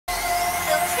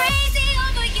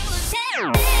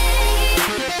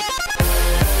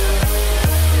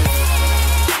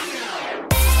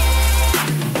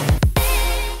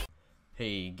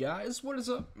Guys, what is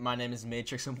up? My name is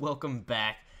Matrix and welcome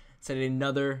back to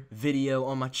another video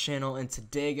on my channel. And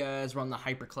today, guys, we're on the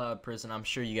HyperPrison. I'm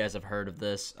sure you guys have heard of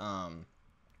this. A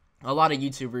lot of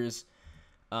YouTubers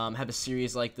have a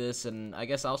series like this, and I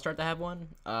guess I'll start to have one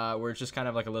where it's just kind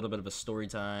of like a little bit of a story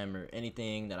time or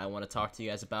anything that I want to talk to you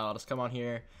guys about. I'll just come on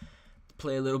here,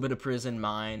 play a little bit of Prison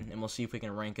Mine, and we'll see if we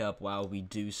can rank up while we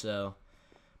do so.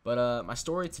 But my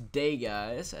story today,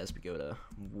 guys, as we go to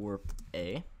Warp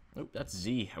A. Oh, that's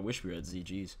Z. I wish we were at Z.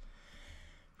 Jeez.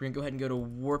 We're going to go ahead and go to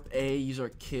Warp A, use our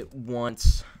kit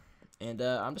once, and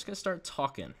I'm just going to start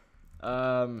talking.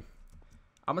 I'm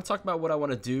going to talk about what I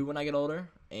want to do when I get older,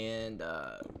 and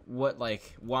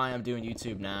why I'm doing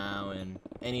YouTube now, and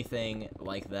anything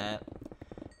like that.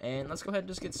 And let's go ahead and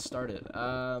just get started.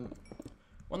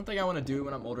 One thing I want to do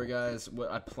when I'm older, guys, what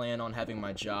I plan on having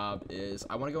my job is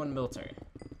I want to go in the military.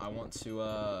 I want to,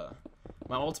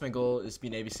 my ultimate goal is to be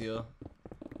Navy SEAL.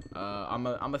 I'm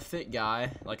a fit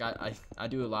guy. Like I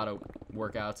do a lot of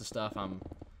workouts and stuff. I'm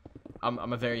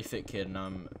a very fit kid, and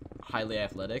I'm highly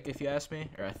athletic, if you ask me,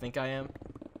 or I think I am.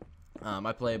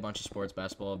 I play a bunch of sports: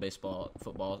 basketball, baseball,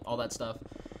 football, all that stuff.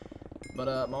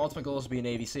 But my ultimate goal is to be a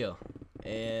Navy SEAL,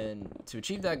 and to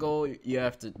achieve that goal, you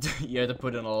have to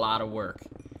put in a lot of work,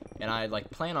 and I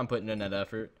plan on putting in that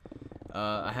effort.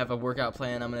 I have a workout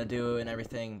plan I'm gonna do and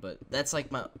everything, but that's like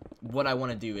what I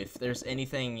want to do. If there's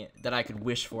anything that I could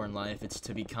wish for in life, it's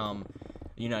to become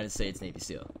a United States Navy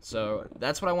SEAL. So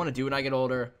that's what I want to do when I get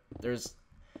older. There's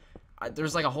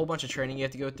like a whole bunch of training you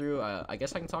have to go through. I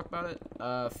guess I can talk about it.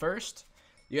 First,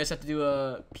 you guys have to do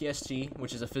a PST,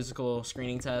 which is a physical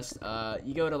screening test.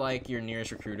 You go to like your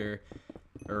nearest recruiter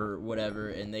or whatever,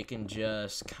 and they can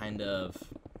just kind of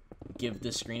give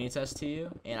this screening test to you.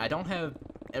 And I don't have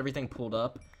everything pulled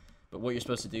up, but what you're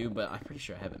supposed to do, but I'm pretty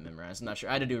sure I have it memorized. I'm not sure.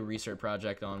 I had to do a research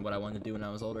project on what I wanted to do when I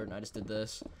was older, and I just did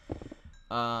this.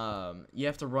 You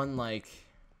have to run what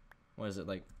is it,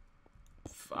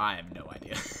 I have no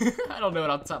idea. I don't know it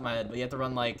off the top of my head, but you have to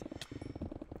run I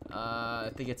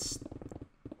think it's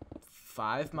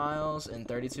 5 miles in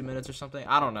 32 minutes or something.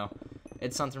 I don't know.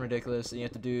 It's something ridiculous, and you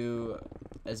have to do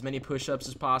as many push-ups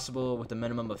as possible with a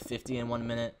minimum of 50 in 1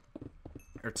 minute,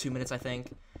 or 2 minutes, I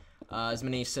think. As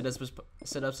many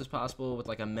sit-ups as possible with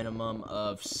a minimum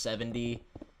of 70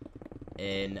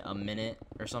 in a minute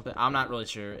or something. I'm not really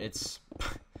sure.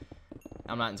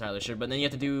 I'm not entirely sure. But then you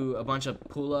have to do a bunch of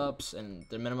pull-ups, and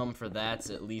the minimum for that's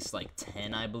at least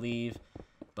 10, I believe.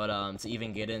 But to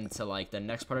even get into the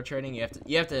next part of training,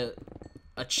 you have to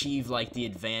achieve the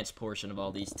advanced portion of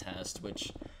all these tests,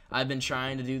 which I've been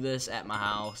trying to do this at my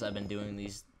house. I've been doing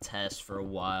these tests for a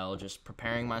while, just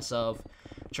preparing myself,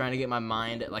 trying to get my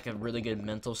mind at a really good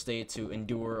mental state to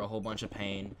endure a whole bunch of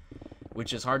pain,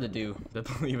 which is hard to do,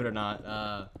 believe it or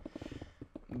not.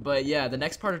 But yeah, the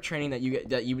next part of training that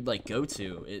you would go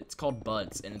to, it's called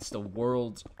BUDS, and it's the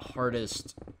world's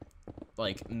hardest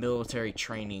military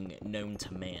training known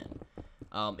to man.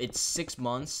 It's 6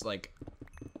 months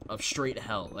of straight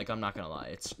hell. I'm not gonna lie,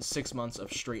 it's 6 months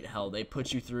of straight hell. They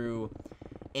put you through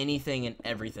anything and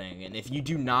everything, and if you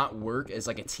do not work as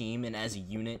a team and as a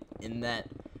unit in that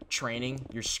training,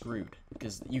 you're screwed,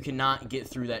 because you cannot get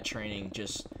through that training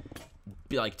just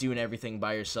be doing everything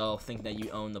by yourself, think that you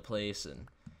own the place. And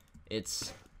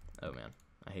it's, oh man,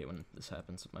 I hate when this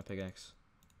happens with my pickaxe.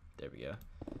 There we go.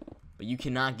 But you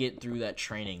cannot get through that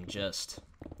training just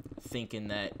thinking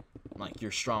that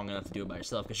you're strong enough to do it by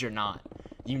yourself, because you're not.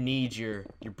 You need your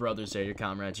brothers there, your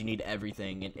comrades. You need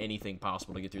everything and anything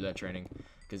possible to get through that training,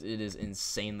 because it is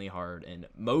insanely hard. And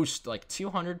most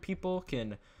 200 people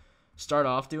can start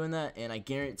off doing that, and I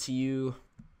guarantee you,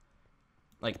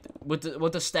 what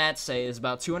the stats say is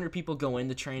about 200 people go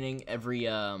into training every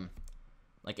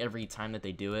every time that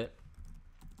they do it,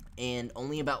 and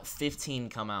only about 15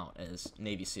 come out as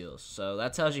Navy SEALs. So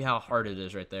that tells you how hard it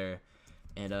is right there.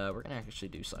 And we're gonna actually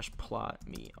do /plot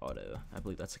me auto. I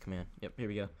believe that's a command. Yep, here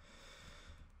we go.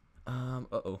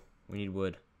 We need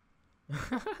wood.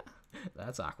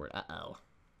 That's awkward.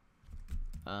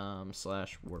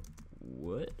 /warp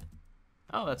wood.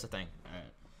 Oh, that's a thing. All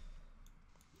right.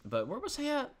 But where was I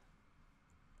at?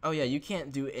 Oh yeah, you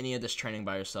can't do any of this training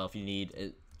by yourself. You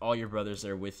need all your brothers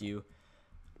there with you.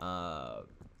 But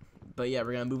yeah,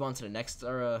 we're gonna move on to the next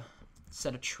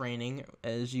set of training,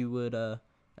 as you would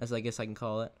as I guess I can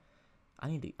call it.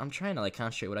 I'm trying to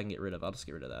concentrate what I can get rid of. I'll just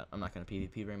get rid of that. I'm not gonna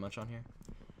PvP very much on here.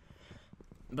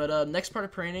 But next part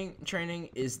of training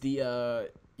is the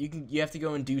you have to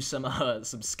go and do some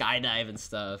skydive and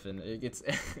stuff, and it gets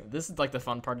this is the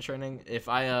fun part of training. If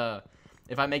I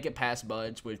make it past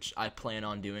BUDS, which I plan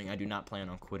on doing, I do not plan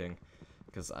on quitting,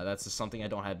 because that's just something I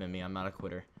don't have in me. I'm not a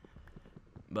quitter.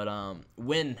 But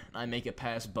when I make it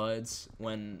past buds,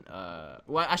 when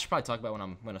well, I should probably talk about when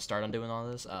I'm gonna start on doing all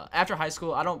this. After high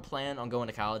school, I don't plan on going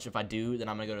to college. If I do, then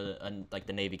I'm gonna go to like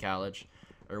the Navy college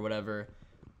or whatever,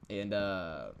 and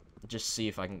just see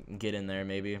if I can get in there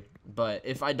maybe. But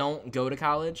if I don't go to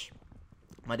college,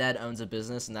 my dad owns a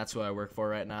business, and that's who I work for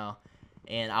right now,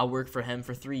 and I'll work for him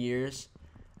for 3 years.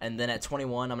 And then at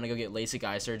 21, I'm going to go get LASIK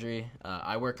eye surgery.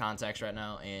 I wear contacts right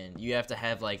now, and you have to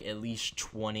have, like, at least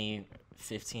 15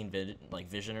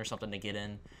 vision or something to get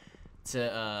in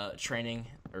to training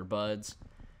or buds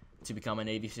to become a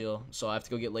Navy SEAL. So I have to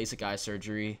go get LASIK eye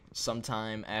surgery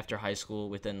sometime after high school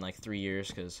within, like, 3 years.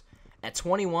 Because at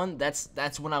 21,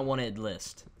 that's when I want to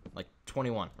enlist. Like,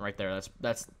 21, right there.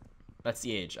 That's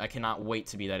the age. I cannot wait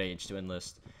to be that age to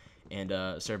enlist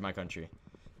and serve my country.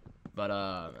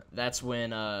 But that's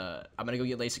when I'm gonna go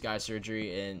get LASIK eye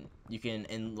surgery, and you can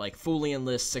fully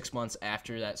enlist 6 months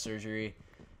after that surgery,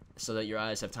 so that your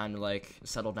eyes have time to like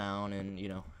settle down and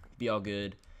be all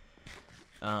good.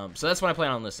 So that's when I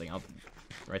plan on enlisting.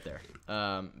 Right there.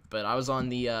 But I was on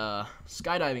the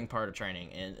skydiving part of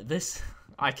training, and this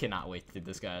I cannot wait to do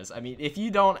this, guys. I mean, if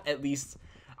you don't at least,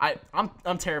 I'm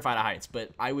terrified of heights,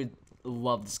 but I would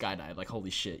love the skydive. Like, holy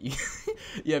shit.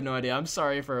 You have no idea. I'm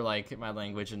sorry for like my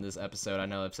language in this episode. I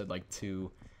know I've said like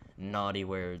 2 naughty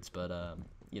words, but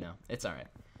it's all right.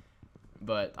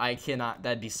 But I cannot.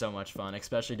 That'd be so much fun,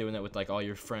 especially doing that with like all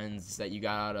your friends that you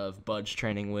got out of Budge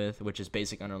training with, which is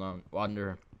basic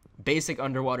underwater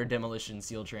demolition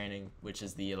SEAL training, which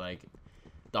is the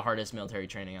hardest military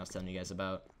training I was telling you guys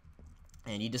about.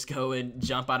 And you just go and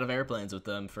jump out of airplanes with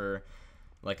them for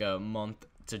like a month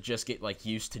to just get like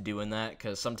used to doing that,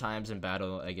 because sometimes in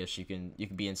battle, I guess you can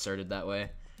be inserted that way.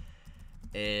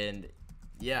 And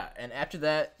yeah, and after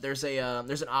that, there's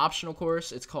an optional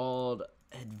course. It's called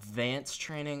advanced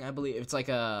training, I believe.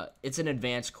 It's an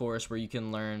advanced course where you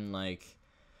can learn like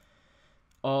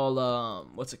all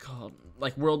what's it called,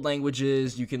 like world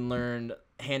languages. You can learn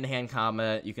hand-to-hand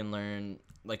combat. You can learn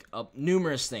like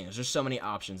numerous things. There's so many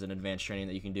options in advanced training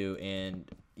that you can do, and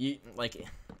you like,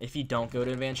 if you don't go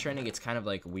to advanced training, it's kind of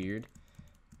like weird,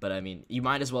 but I mean, you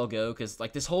might as well go, because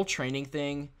like this whole training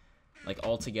thing like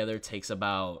altogether takes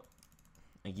about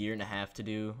a year and a half to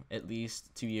do, at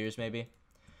least 2 years maybe.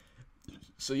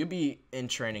 So you'll be in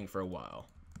training for a while,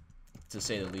 to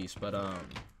say the least. But come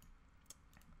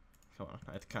on,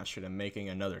 I have to concentrate on making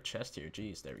another chest here.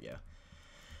 Jeez, there we go.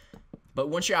 But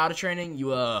once you're out of training,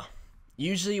 you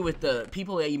usually with the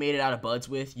people that you made it out of buds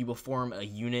with, you will form a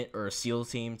unit or a SEAL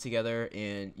team together,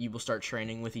 and you will start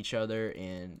training with each other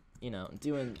and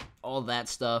doing all that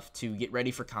stuff to get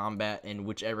ready for combat in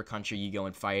whichever country you go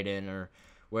and fight in, or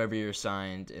wherever you're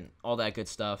assigned, and all that good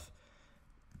stuff.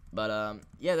 But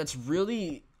yeah, that's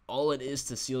really all it is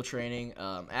to SEAL training.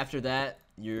 After that,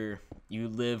 you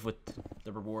live with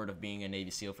the reward of being a Navy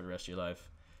SEAL for the rest of your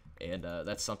life, and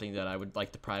that's something that I would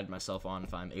like to pride myself on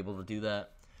if I'm able to do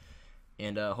that.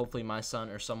 And hopefully my son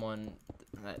or someone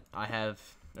that I have,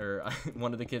 or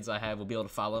one of the kids I have, will be able to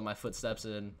follow my footsteps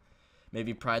and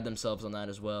maybe pride themselves on that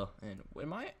as well. And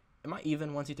am I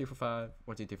even? 1, 2, 3, 4, 5.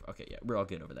 1, 2, 3, 4. Okay, yeah, we're all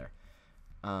good over there.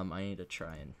 I need to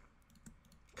try and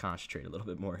concentrate a little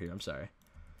bit more here. I'm sorry.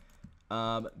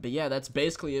 But yeah, that's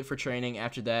basically it for training.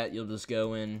 After that, you'll just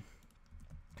go and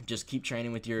just keep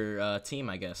training with your team,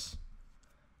 I guess.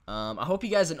 I hope you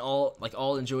guys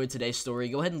all enjoyed today's story.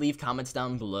 Go ahead and leave comments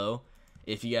down below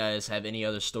if you guys have any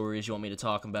other stories you want me to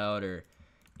talk about, or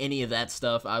any of that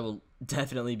stuff. I will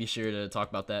definitely be sure to talk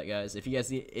about that, guys. If you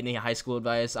guys need any high school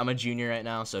advice, I'm a junior right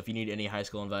now, so if you need any high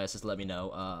school advice, just let me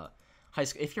know.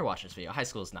 If you're watching this video, high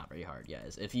school is not very hard,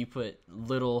 guys. If you put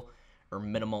little or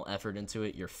minimal effort into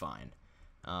it, you're fine.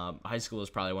 High school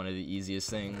is probably one of the easiest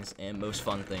things and most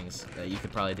fun things that you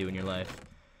could probably do in your life.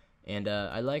 And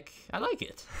I like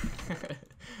it.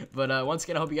 But once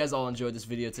again, I hope you guys all enjoyed this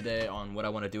video today on what I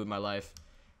want to do with my life.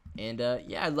 And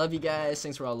yeah, I love you guys.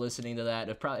 Thanks for all listening to that.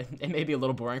 It may be a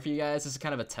little boring for you guys. This is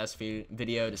kind of a test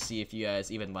video to see if you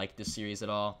guys even like this series at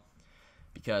all.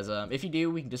 Because if you do,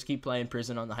 we can just keep playing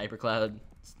Prison on the HyperCloud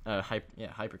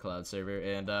server.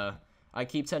 And I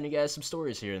keep telling you guys some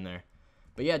stories here and there.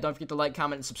 But yeah, don't forget to like,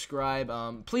 comment, and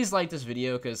subscribe. Please like this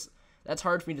video, because that's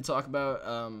hard for me to talk about.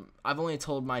 I've only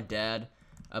told my dad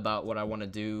about what I want to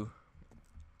do,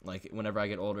 like, whenever I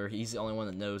get older. He's the only one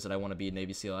that knows that I want to be a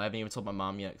Navy SEAL. I haven't even told my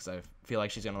mom yet, because I feel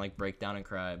like she's going to, like, break down and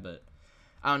cry. But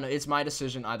I don't know. It's my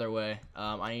decision either way.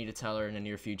 I need to tell her in the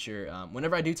near future.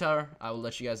 Whenever I do tell her, I will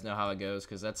let you guys know how it goes,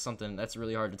 because that's something that's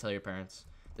really hard to tell your parents,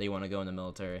 that you want to go in the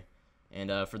military.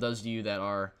 And for those of you that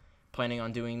are planning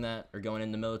on doing that, or going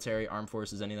in the military, armed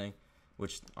forces, anything,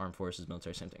 which armed forces,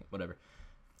 military, same thing, whatever.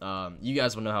 You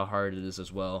guys will know how hard it is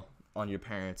as well on your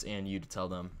parents and you to tell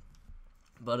them.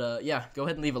 But yeah, go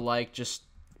ahead and leave a like just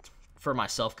for my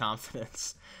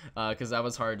self-confidence, because that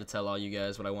was hard to tell all you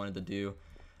guys what I wanted to do.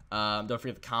 Don't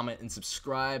forget to comment and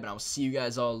subscribe, and I will see you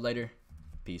guys all later.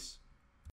 Peace.